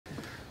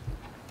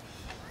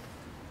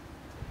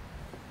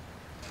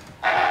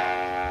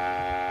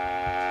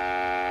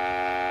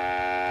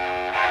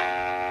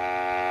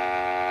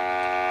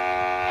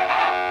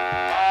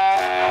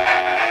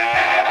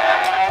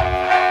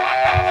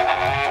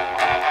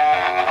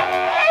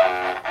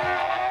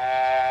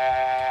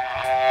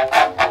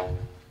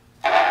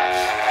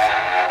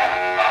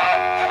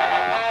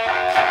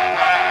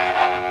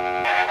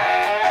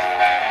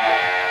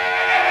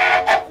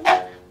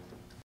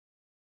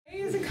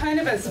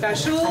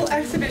fall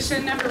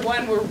exhibition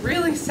 #1, we're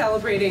really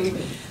celebrating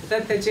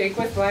that the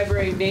Jakewith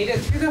Library made it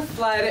through the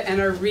flood and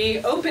are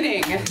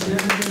reopening. So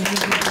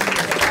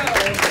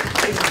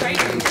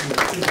exciting.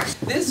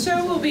 This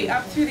show will be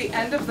up through the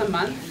end of the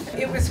month.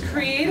 It was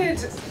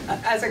created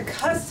as a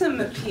custom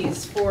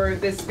piece for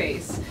this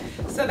space.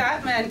 So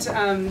that meant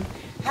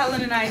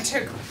Helen and I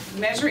took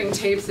measuring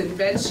tapes and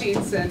bed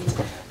sheets, and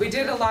we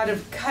did a lot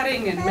of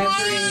cutting and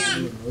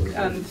measuring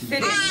and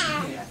fitting.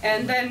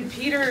 And then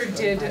Peter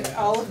did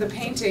all of the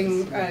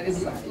painting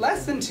in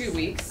less than 2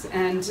 weeks,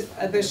 and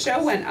the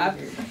show went up,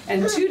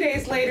 and 2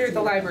 days later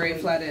the library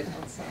flooded.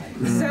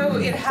 So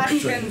it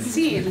hadn't been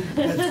seen.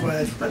 That's why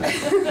it's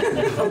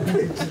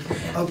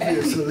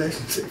obvious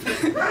relationship.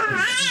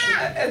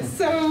 And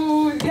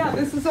so, yeah,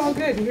 this is all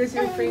good. Here's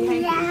your free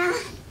hanky.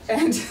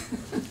 And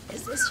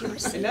is this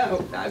yours?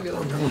 No,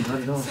 fabulous. No,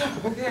 not at all. So,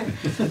 okay.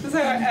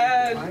 So,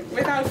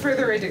 without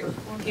further ado,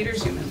 Peter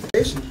Schumann.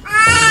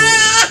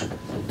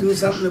 Do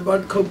something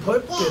about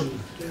Kropotkin.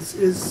 This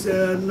is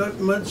not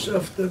much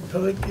of the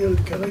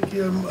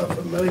curriculum of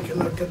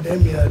American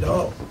academia at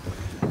all,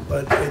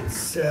 but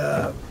it's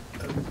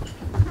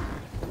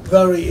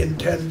very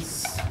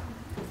intense,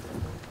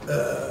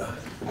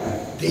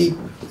 deep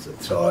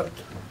thought.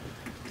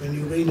 When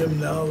you read them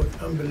now,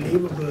 it's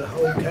unbelievable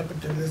how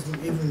capitalism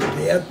even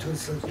dared to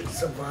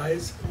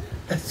survive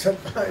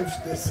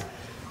this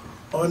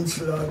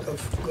onslaught of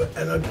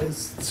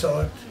anarchist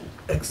thought.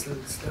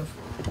 Excellent stuff.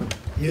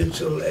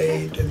 Mutual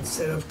aid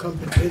instead of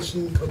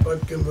competition.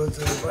 Kropotkin was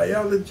a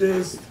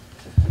biologist,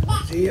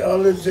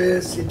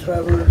 geologist. He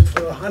traveled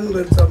for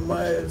hundreds of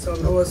miles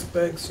on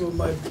horseback through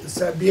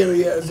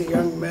Siberia as a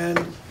young man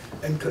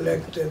and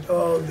collected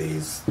all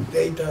these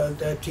data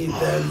that he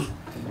then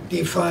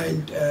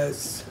defined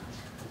as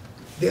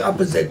the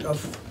opposite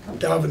of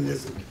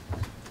Darwinism,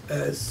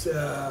 as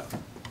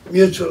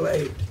mutual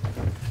aid,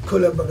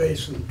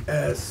 collaboration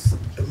as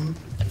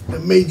a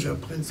major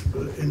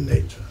principle in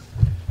nature,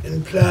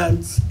 in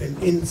plants, in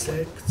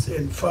insects,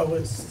 in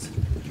forests,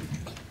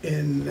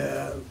 in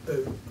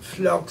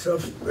flocks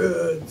of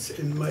birds,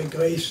 in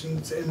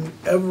migrations, in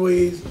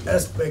every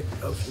aspect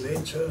of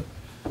nature.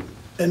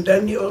 And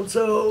then he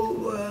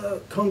also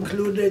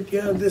concluded,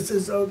 yeah, this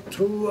is all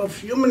true of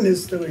human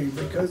history,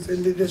 because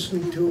in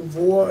addition to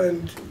war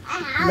and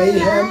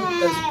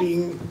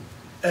mayhem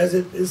as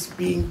it is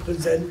being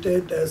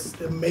presented as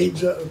the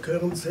major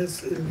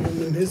occurrences in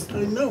human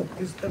history, no,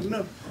 he said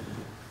no.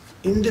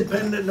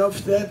 Independent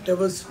of that, there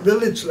was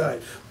village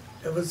life,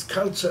 there was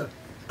culture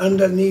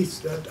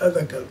underneath that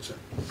other culture.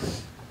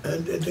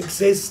 And it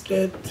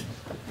existed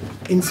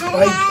in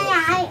spite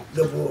of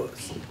the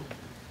wars.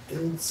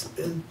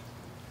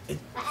 It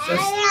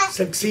just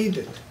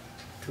succeeded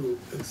to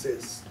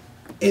exist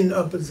in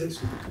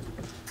opposition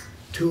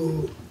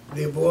to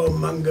the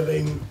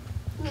warmongering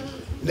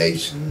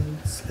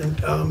nations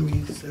and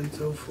armies and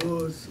so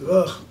forth.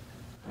 Ugh.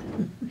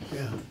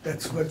 Yeah,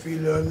 that's what we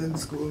learn in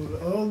school.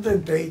 All the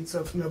dates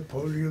of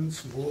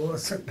Napoleon's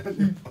wars,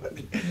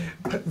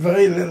 but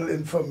very little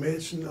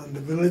information on the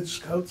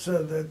village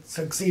culture that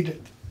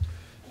succeeded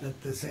at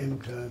the same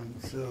time.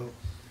 So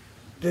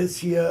this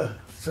here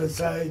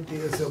society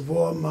is a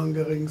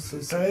warmongering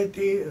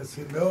society, as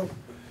you know.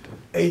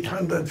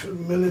 800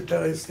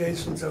 military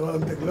stations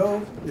around the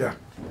globe. Yeah.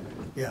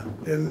 Yeah.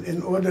 And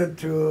in order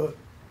to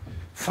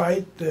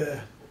fight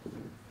the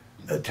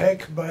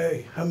attack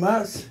by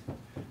Hamas,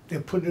 they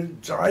put a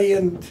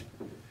giant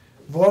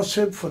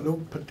warship for no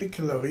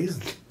particular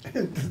reason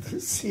into the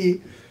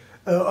sea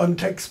on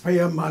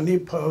taxpayer money.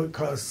 Probably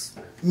costs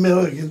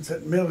millions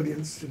and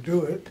millions to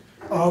do it.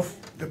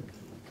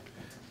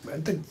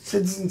 And the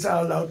citizens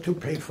are allowed to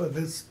pay for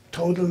this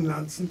total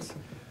nonsense,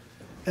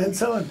 and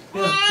so on.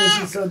 Yeah, this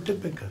is so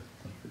typical.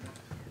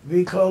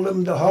 We call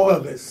them the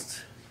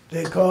horrorists.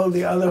 They call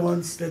the other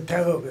ones the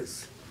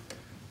terrorists.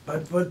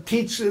 But what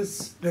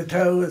teaches the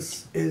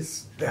terrorists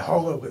is the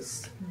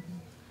horrorist.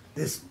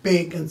 This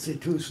big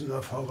institution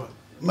of horror,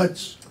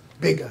 much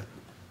bigger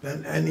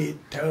than any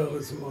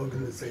terrorism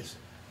organization.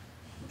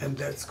 And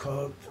that's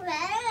called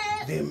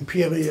the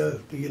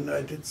the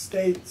United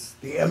States,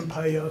 the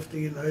empire of the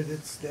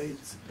United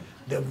States,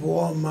 the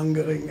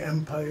warmongering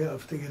empire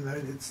of the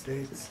United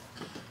States.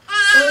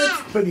 So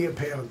it's pretty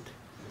apparent.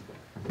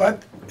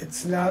 But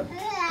it's not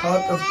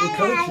part of the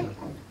curriculum.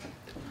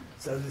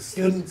 So the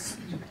students,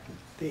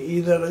 they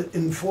either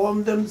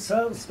inform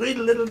themselves, read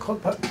a little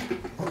Kropotkin,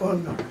 or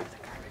no.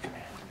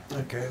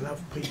 Okay,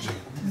 enough preaching.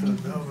 So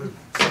now we'll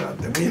start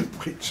the real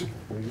preaching.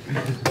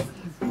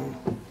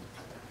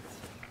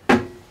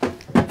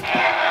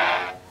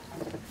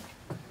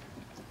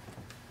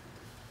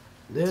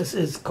 This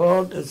is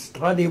called a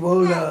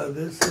Stradivola.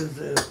 This is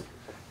an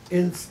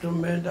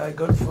instrument I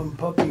got from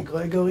Poppy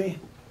Gregory,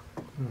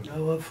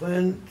 our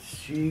friend.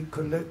 She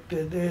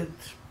collected it,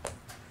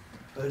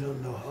 I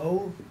don't know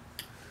how.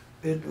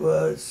 It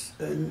was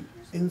an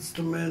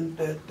instrument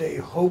that they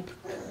hoped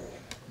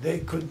they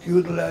could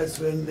utilize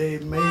when they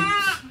made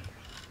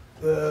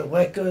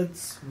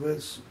records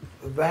with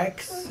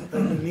wax, I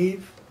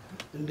believe,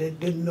 and they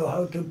didn't know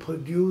how to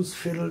produce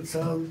fiddle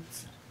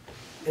sounds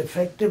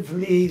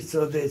effectively,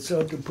 so they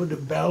thought to put a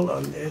bell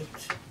on it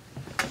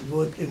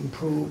would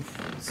improve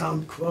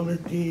sound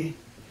quality.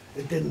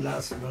 It didn't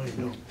last very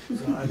long,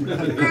 so I'm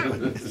really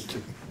honest.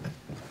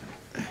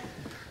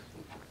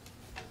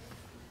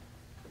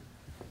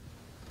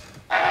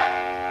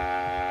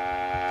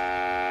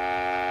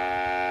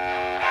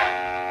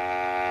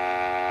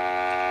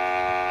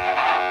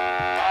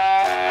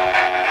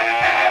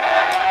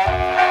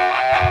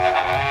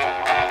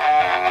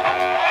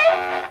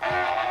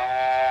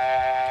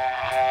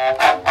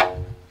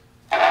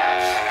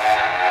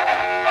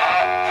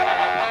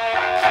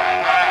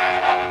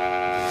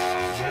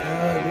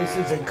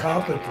 It's a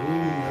carpet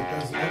room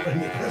that doesn't have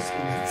any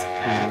instruments.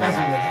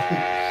 Doesn't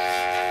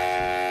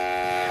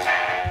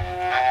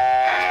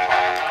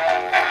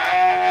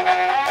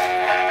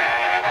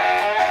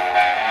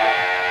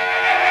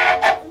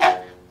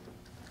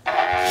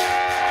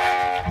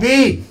it?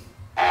 B.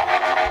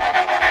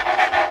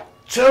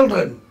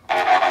 Children.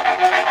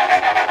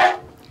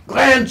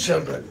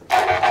 Grandchildren.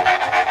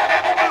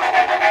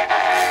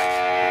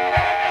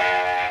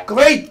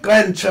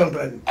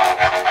 Great-grandchildren.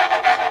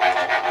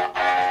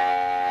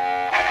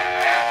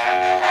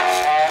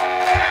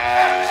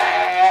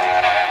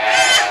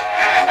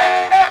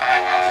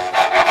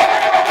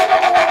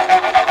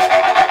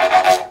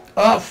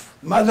 Of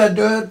Mother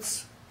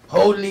Dirt's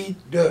holy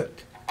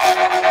dirt,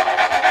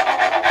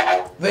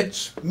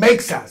 which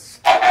makes us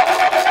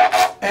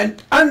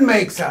and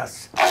unmakes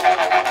us,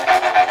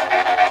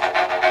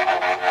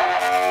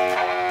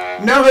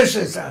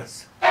 nourishes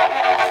us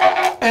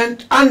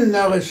and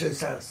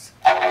unnourishes us,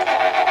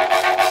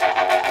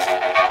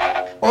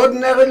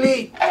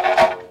 ordinarily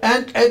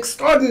and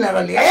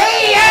extraordinarily.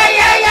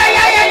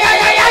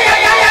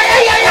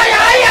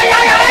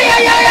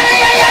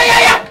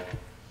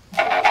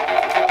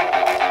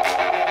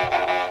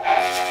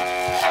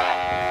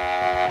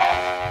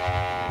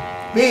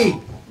 We,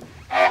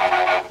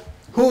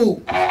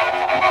 who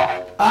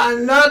are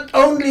not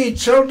only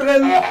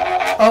children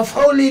of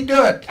holy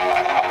dirt,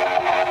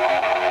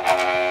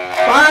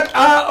 but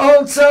are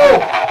also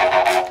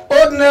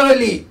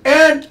ordinarily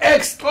and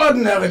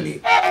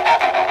extraordinarily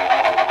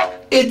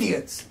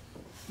idiots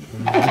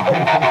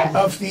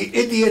of the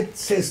idiot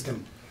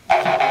system.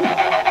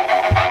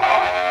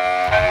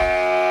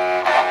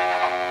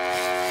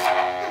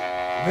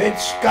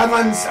 Which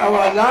governs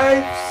our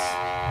lives,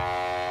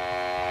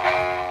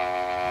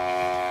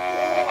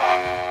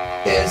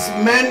 is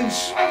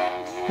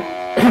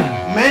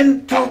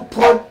meant to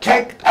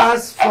protect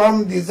us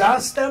from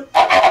disaster,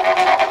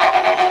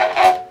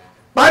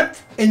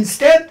 but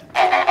instead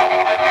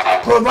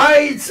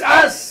provides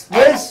us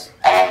with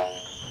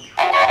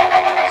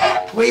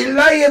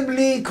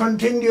reliably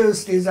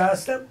continuous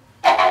disaster,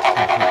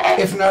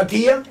 if not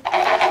here,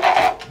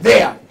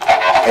 there.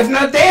 If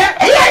not there,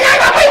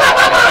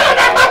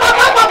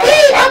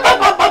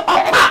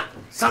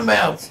 somewhere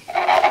else.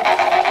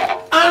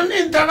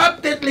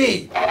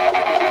 Uninterruptedly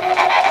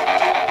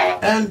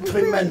and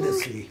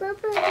tremendously.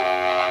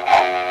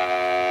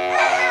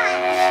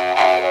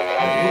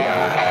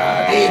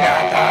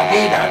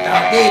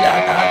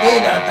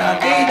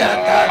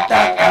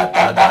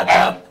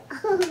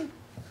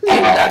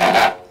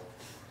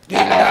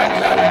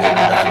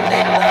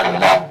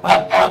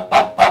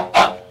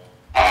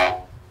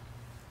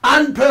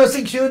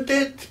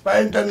 Unpersecuted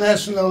by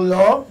international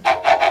law,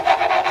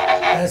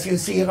 as you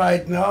see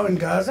right now in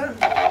Gaza,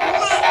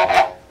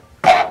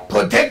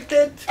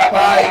 protected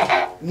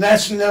by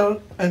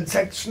national and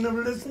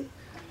sectionalism,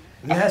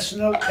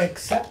 national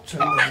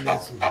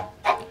exceptionalism,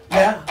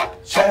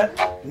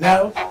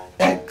 national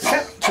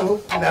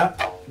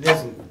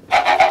exceptionalism,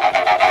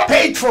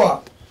 paid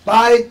for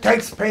by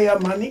taxpayer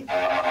money,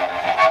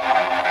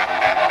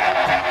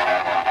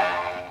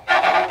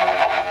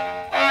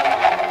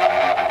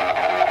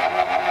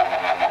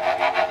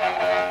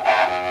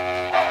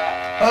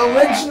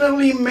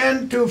 originally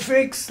meant to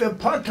fix the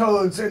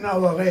potholes in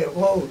our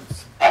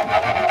roads.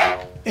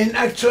 In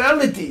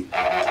actuality,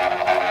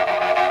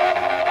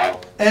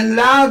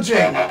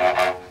 enlarging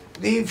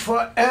the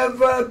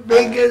forever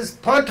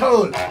biggest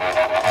pothole,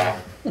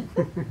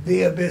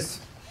 the abyss.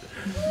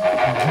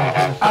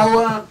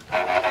 Our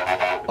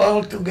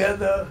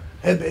altogether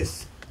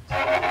abyss.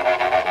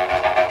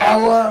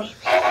 Our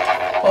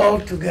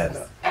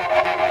altogether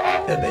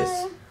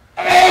abyss.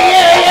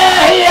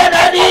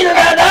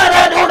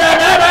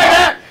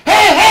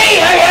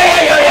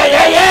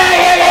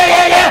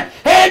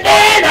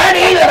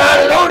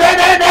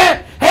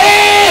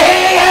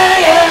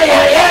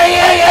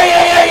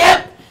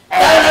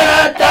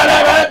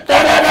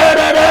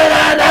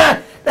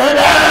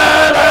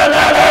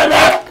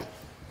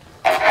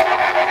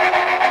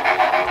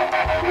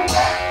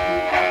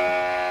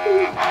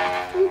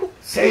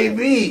 Say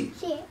we,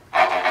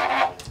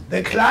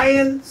 the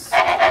clients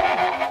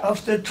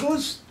of the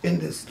truth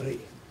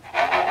industry,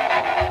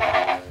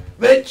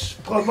 which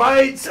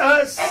provides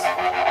us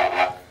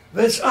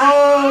with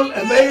all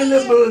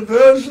available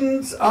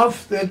versions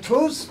of the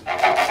truth,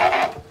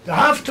 the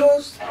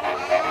half-truth,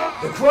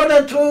 the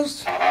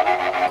quarter-truth,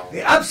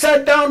 the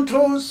upside-down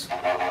truth,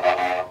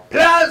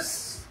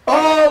 plus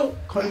all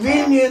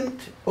convenient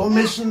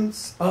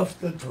omissions of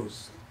the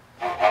truth.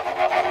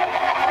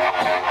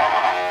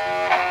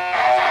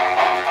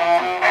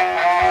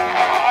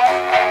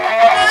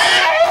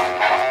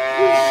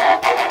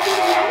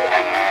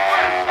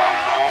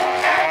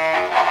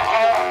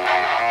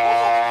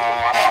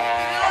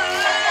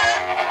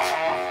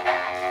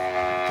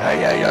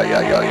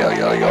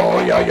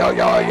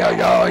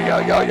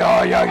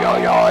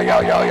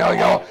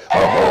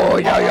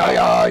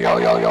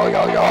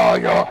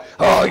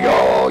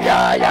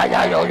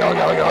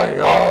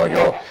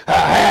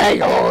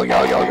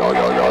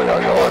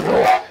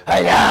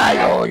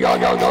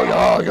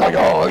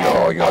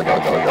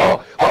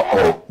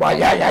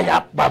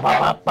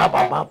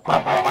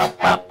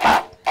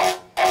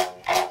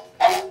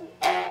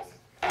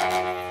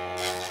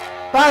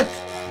 But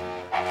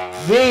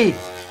we,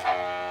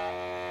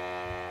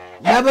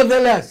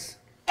 nevertheless,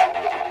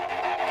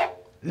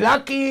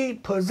 lucky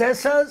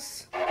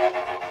possessors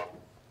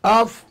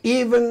of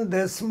even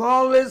the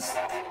smallest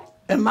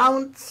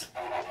amounts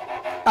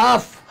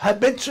of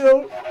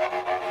habitual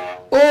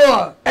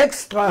or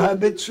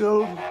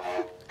extra-habitual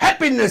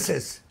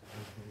happinesses,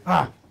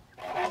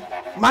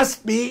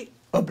 must be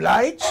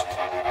obliged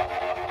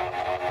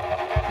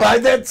by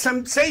that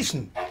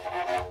sensation,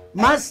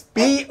 must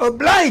be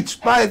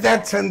obliged by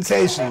that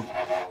sensation,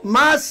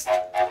 must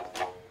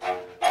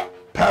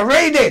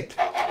parade it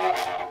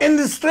in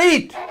the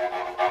street,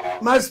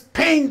 must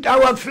paint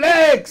our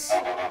flags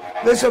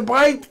with the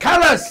bright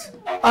colors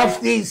of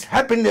these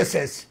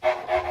happinesses,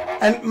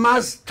 and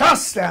must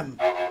toss them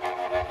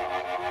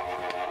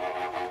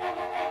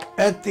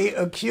at the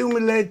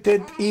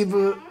accumulated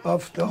evil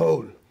of the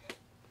whole.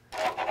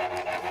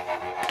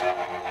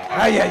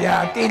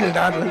 Diddle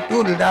daddle,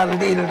 doodle daddle,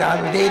 diddle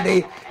daddle, dee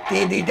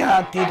dee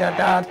da, dee da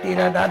da, dee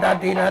da da da,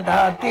 dee da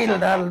da, diddle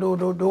daddle,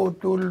 doodle doo,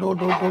 doodle doo,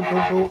 doodle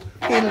doo, doo,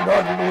 diddle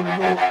daddle, doodle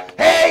doo.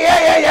 Hey yo.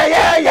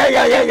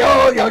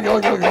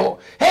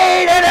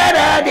 Hey da da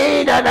da,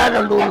 dee da da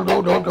da, doodle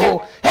doo, doo,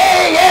 doo.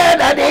 Hey yeah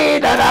da dee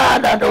da da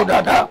da, doo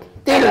da da,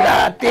 diddle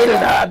da, diddle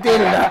da,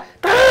 diddle da.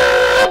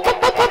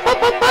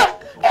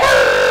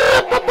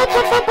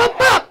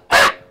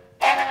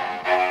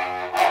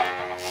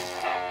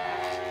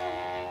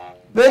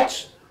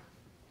 Which,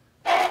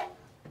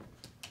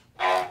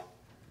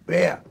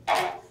 where,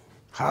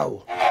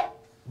 how,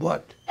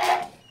 what,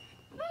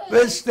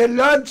 with the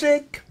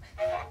logic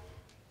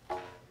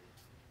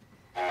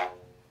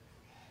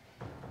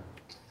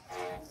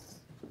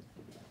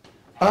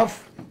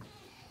of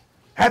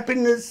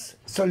happiness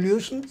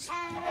solutions,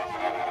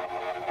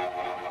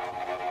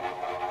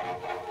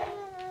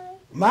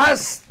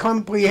 must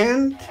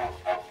comprehend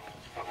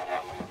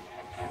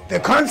the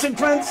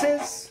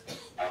consequences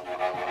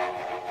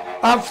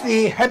of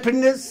the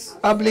happiness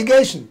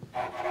obligation.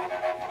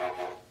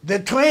 To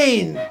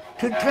train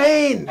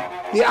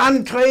the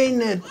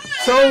untrained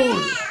soul,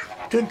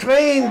 to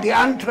train the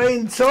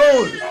untrained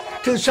soul,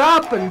 to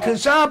sharpen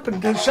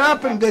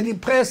the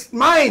depressed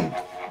mind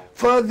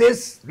for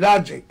this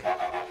logic.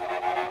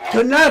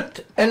 To not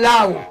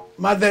allow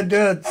Mother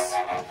Dirt's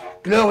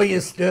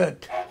glorious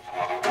dirt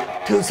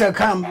to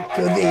succumb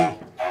to the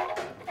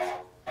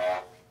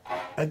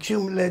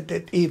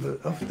accumulated evil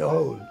of the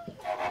whole.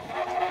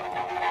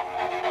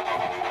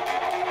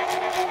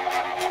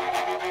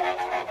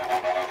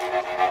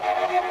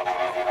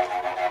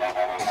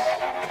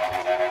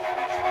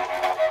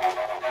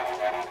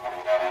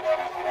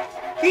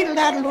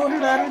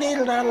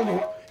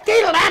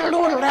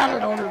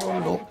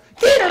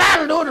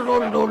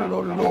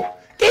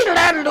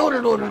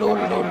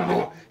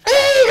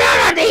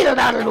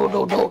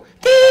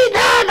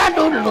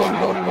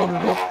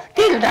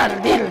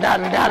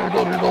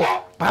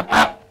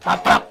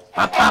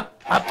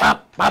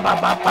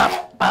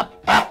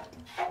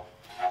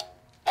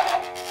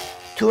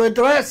 To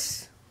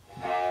address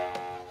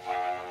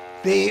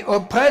the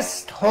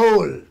oppressed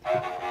whole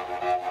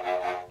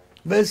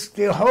with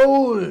the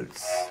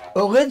whole's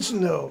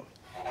original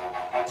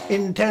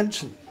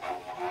intention,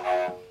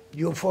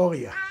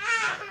 euphoria.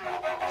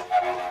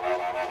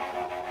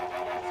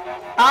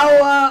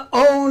 Our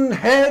own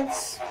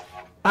heads,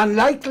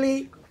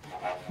 unlikely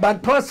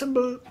but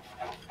possible,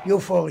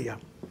 euphoria.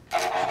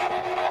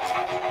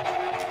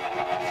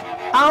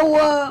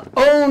 Our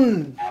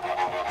own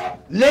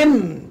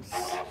limbs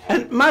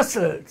and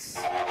muscles,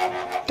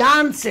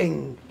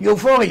 dancing,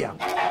 euphoria,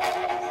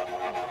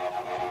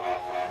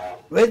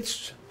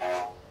 which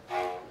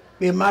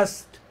we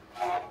must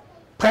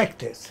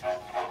practice.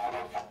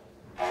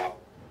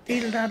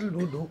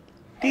 Diddle-daddle-doo-doo,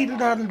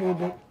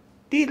 diddle-daddle-doo-doo,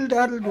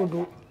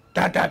 diddle-daddle-doo-doo,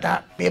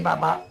 da-da-da,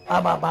 be-ba-ba,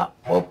 ba-ba-ba,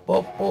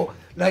 bo-bo-bo,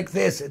 like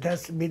this. It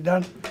has to be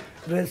done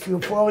with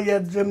euphoria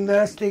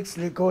gymnastics.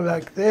 They go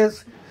like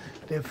this.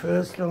 The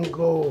first one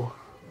go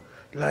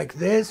like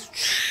this.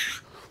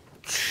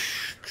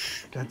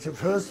 That's the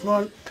first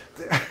one.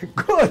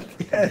 Good,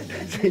 yes.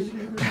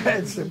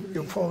 That's the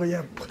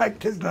euphoria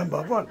practice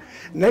number one.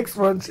 Next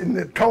one's in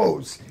the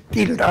toes.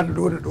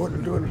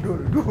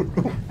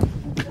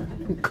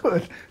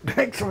 Good.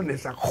 Next one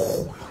is a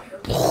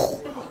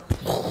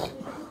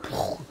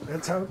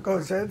That's how it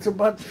goes. There's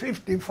about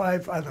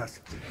 55 others,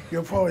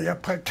 euphoria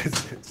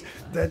practices,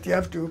 that you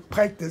have to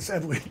practice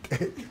every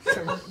day.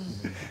 So,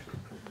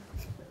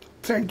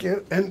 thank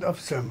you. End of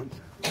sermon.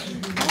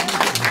 And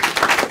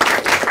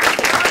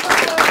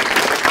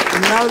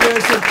now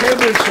there's a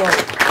table show.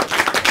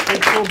 The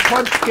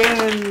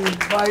Kropotkin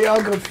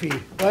biography,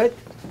 right?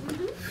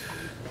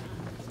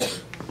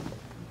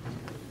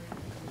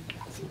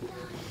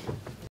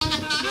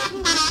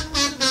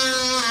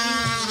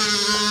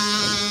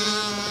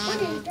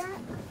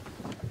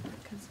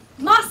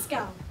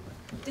 Moscow,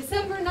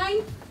 December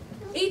 9th,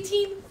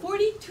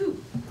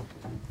 1842.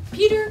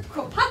 Peter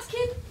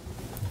Kropotkin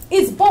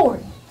is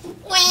born.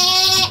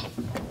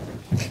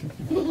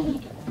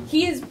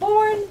 He is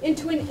born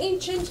into an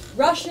ancient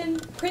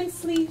Russian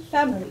princely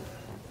family,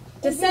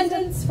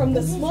 descendants from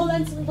the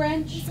Smolensk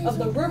branch of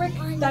the Rurik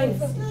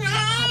dynasty.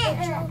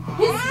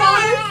 His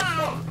father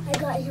I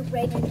got you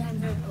right in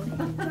time.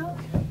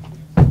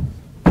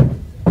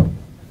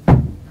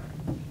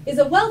 is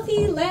a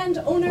wealthy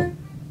landowner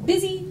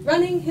busy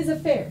running his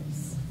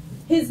affairs.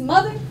 His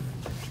mother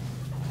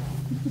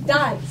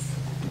dies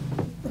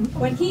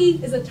when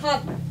he is a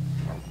toddler.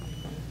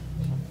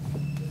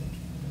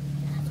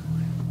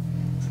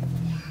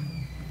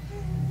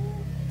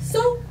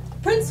 So,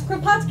 Prince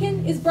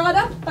Kropotkin is brought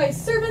up by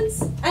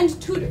servants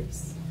and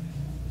tutors.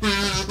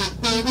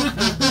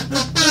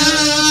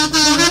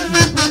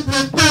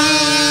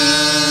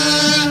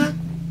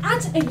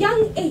 At a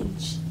young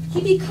age,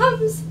 he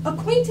becomes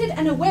acquainted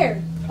and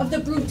aware of the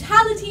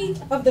brutality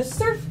of the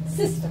serf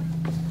system.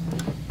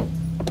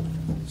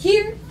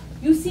 Here,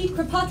 you see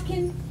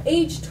Kropotkin,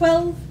 age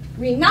 12,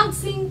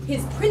 renouncing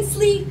his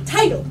princely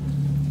title.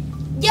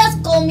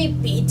 Just call me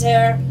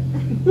Peter.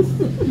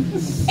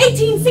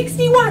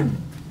 1861.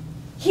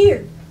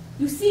 Here,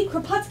 you see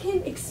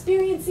Kropotkin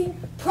experiencing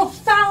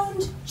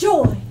profound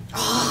joy.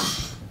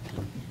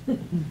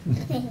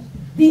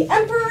 The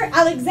Emperor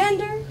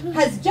Alexander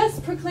has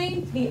just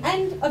proclaimed the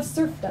end of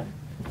serfdom.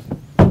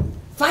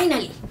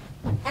 Finally.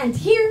 And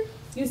here,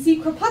 you see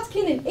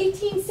Kropotkin in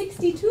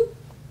 1862,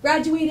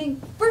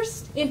 graduating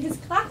first in his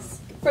class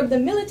from the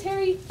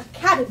military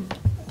academy.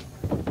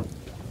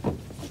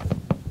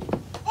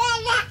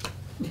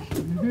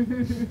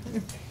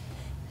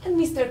 And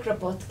Mr.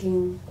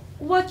 Kropotkin,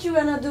 what you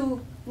gonna do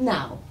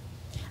now?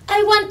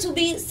 I want to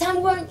be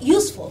someone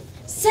useful.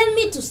 Send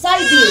me to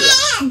Siberia.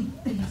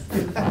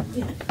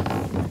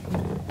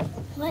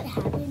 What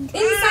happened?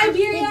 In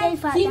Siberia,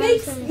 he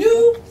makes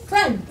new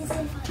friends.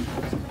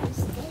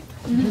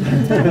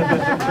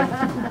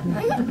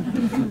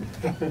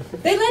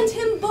 They lend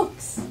him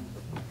books.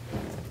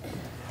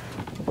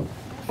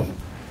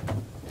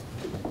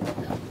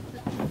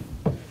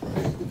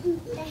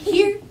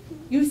 Here,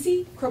 you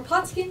see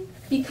Kropotkin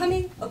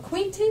becoming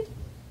acquainted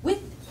with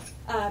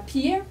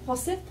Pierre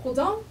Joseph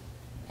Proudhon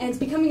and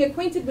becoming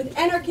acquainted with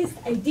anarchist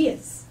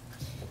ideas.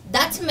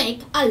 That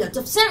makes a lot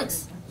of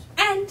sense.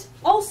 And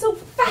also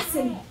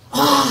fascinated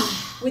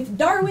with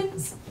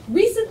Darwin's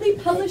recently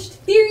published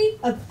theory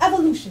of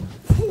evolution.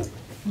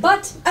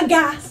 But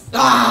aghast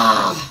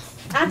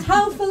at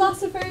how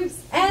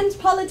philosophers and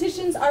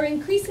politicians are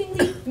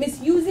increasingly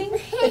misusing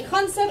the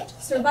concept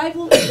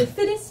survival of the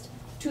fittest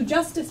to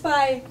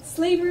justify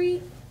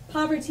slavery,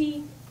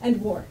 poverty,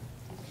 and war.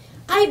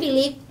 I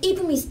believe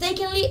it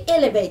mistakenly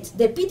elevates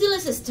the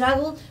pitiless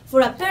struggle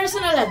for a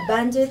personal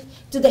advantage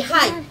to the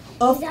height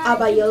of a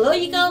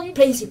biological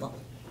principle.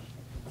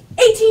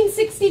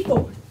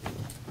 1864.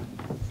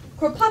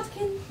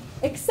 Kropotkin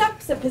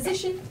accepts a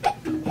position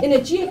in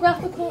a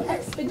geographical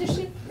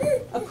expedition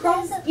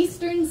across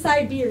eastern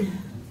Siberia.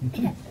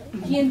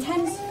 He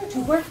intends to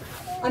work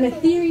on a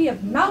theory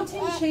of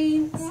mountain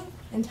chains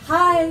and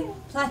high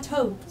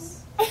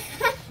plateaus.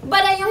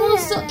 But I am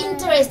also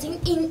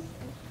interested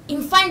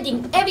in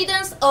finding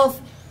evidence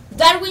of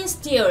Darwin's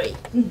theory.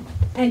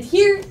 And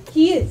here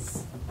he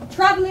is,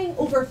 traveling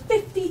over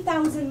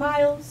 50,000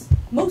 miles,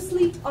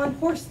 mostly on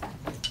horseback.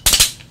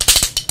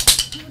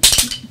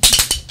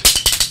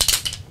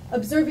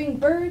 Observing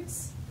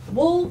birds,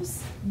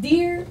 wolves,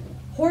 deer,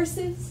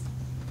 horses.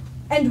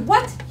 And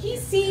what he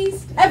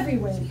sees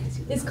everywhere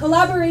is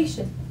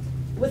collaboration,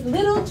 with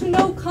little to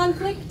no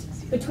conflict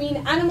between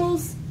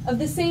animals of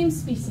the same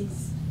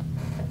species.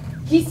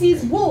 He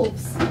sees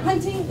wolves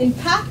hunting in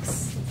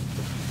packs.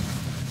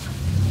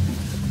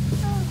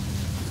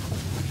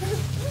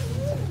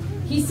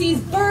 He sees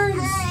birds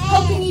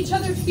helping each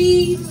other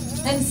feed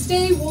and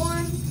stay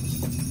warm.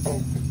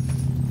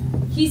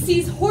 He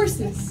sees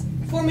horses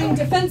forming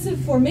defensive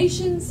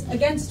formations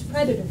against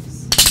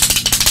predators.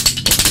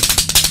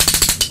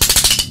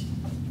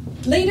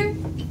 Later,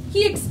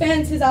 he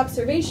expands his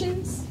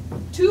observations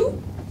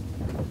to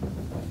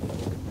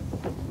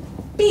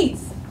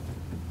bees,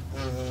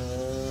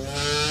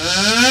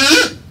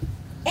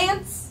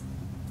 ants,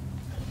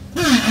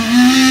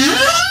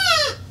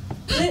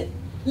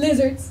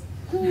 lizards,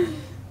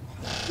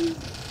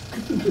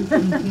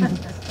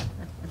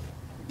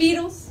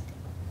 beetles,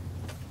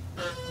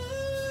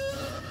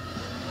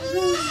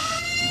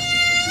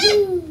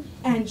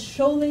 and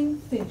shoaling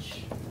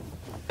fish.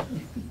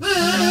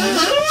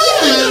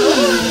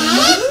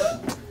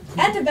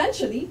 and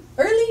eventually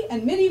early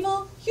and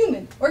medieval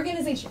human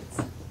organizations.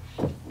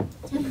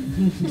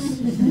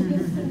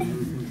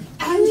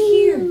 And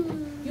here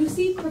you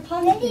see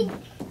Kropotkin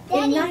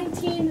in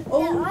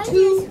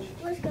 1902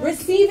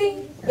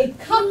 receiving a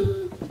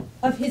copy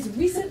of his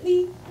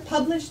recently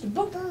published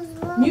book,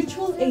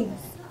 Mutual Aid,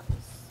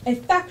 A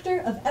Factor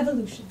of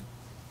Evolution.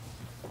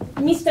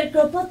 Mr.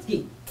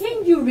 Kropotkin,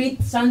 can you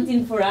read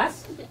something for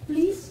us,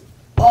 please?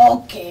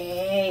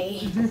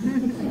 Okay.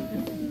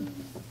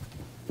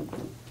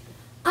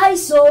 I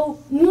saw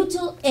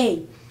mutual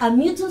aid and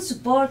mutual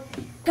support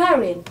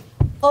carried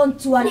on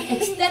to an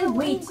extent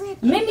which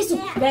many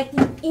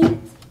suspected it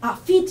a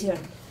feature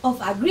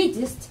of a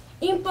greatest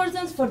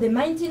importance for the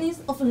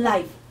maintenance of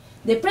life,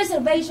 the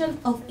preservation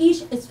of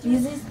each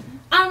species,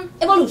 and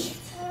evolution.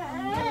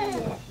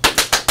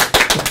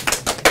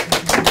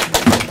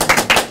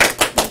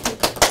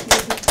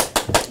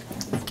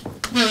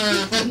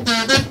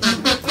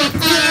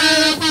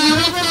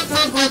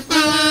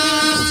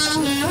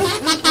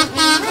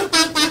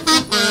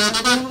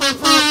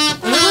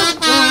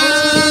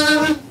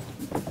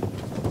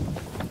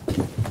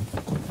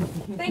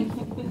 Thank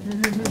you.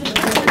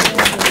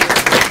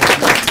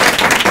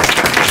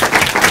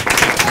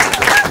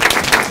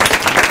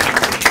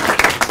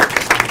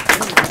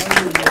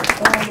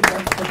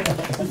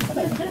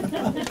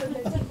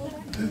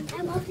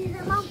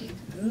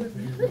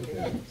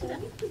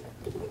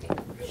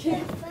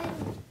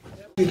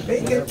 We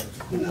bake it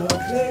in our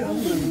clay.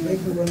 I'm going to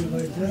make the one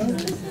right now.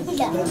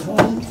 At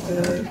home,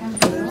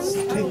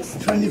 it takes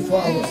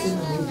 24 hours to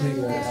make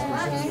that.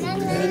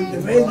 And the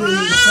way they form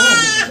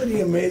is pretty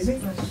amazing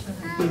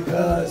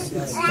because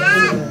it's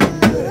done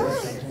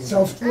with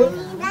softwood.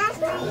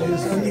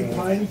 There's only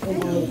pine from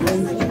our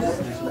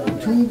branches.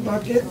 2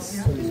 buckets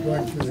of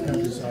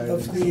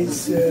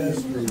these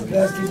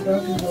plastic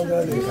buckets, or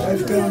are they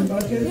 5-gallon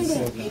buckets?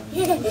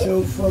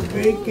 So for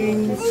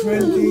baking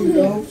 20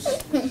 loaves,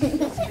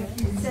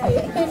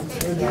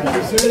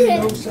 30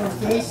 loaves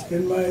of this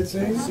in my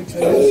thing,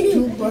 there's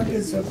 2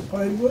 buckets of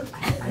pine wood.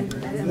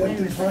 Let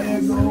the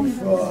fire go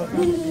for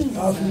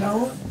half an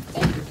hour.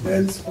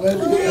 Then spread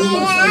the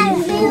embers on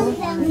the floor.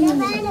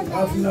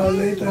 Half an hour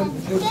later,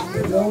 put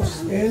the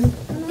loaves in.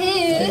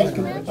 Take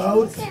them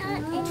out.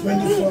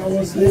 24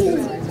 hours later.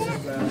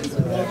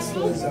 That's the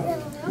result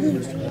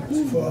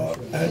for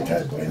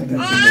anti-bender.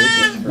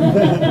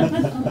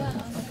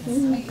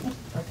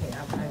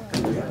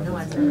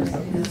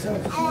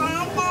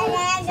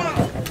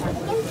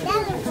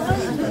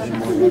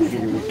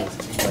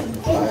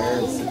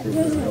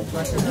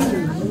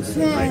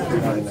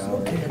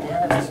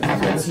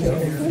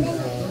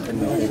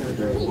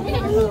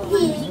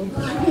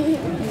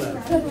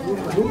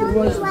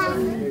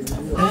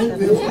 And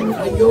there's an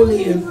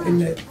aioli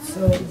in it,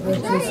 so that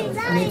just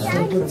makes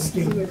for good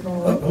steam.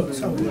 Oh,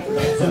 sorry.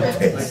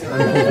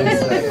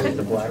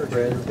 The black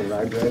bread, the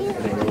rye bread, and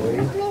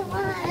aioli.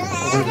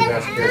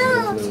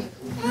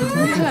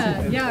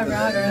 Yeah,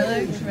 raw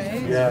garlic,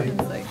 right? Yeah,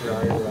 It's like,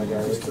 rye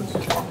garlic.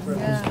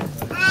 yeah.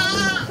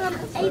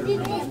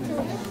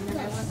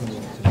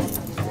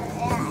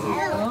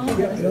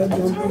 Yeah,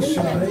 don't be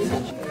shy.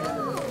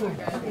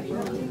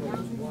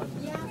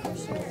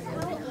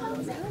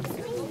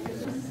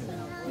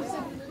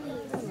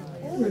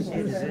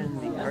 And then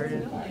the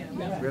ardent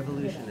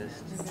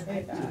revolutionists to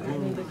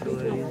whom the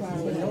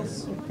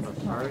joys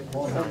of art,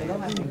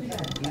 science,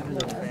 even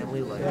of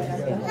family life.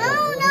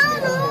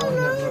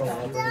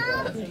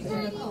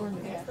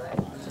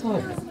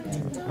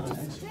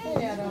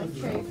 Yeah, don't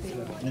trade.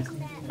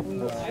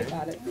 I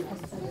got it.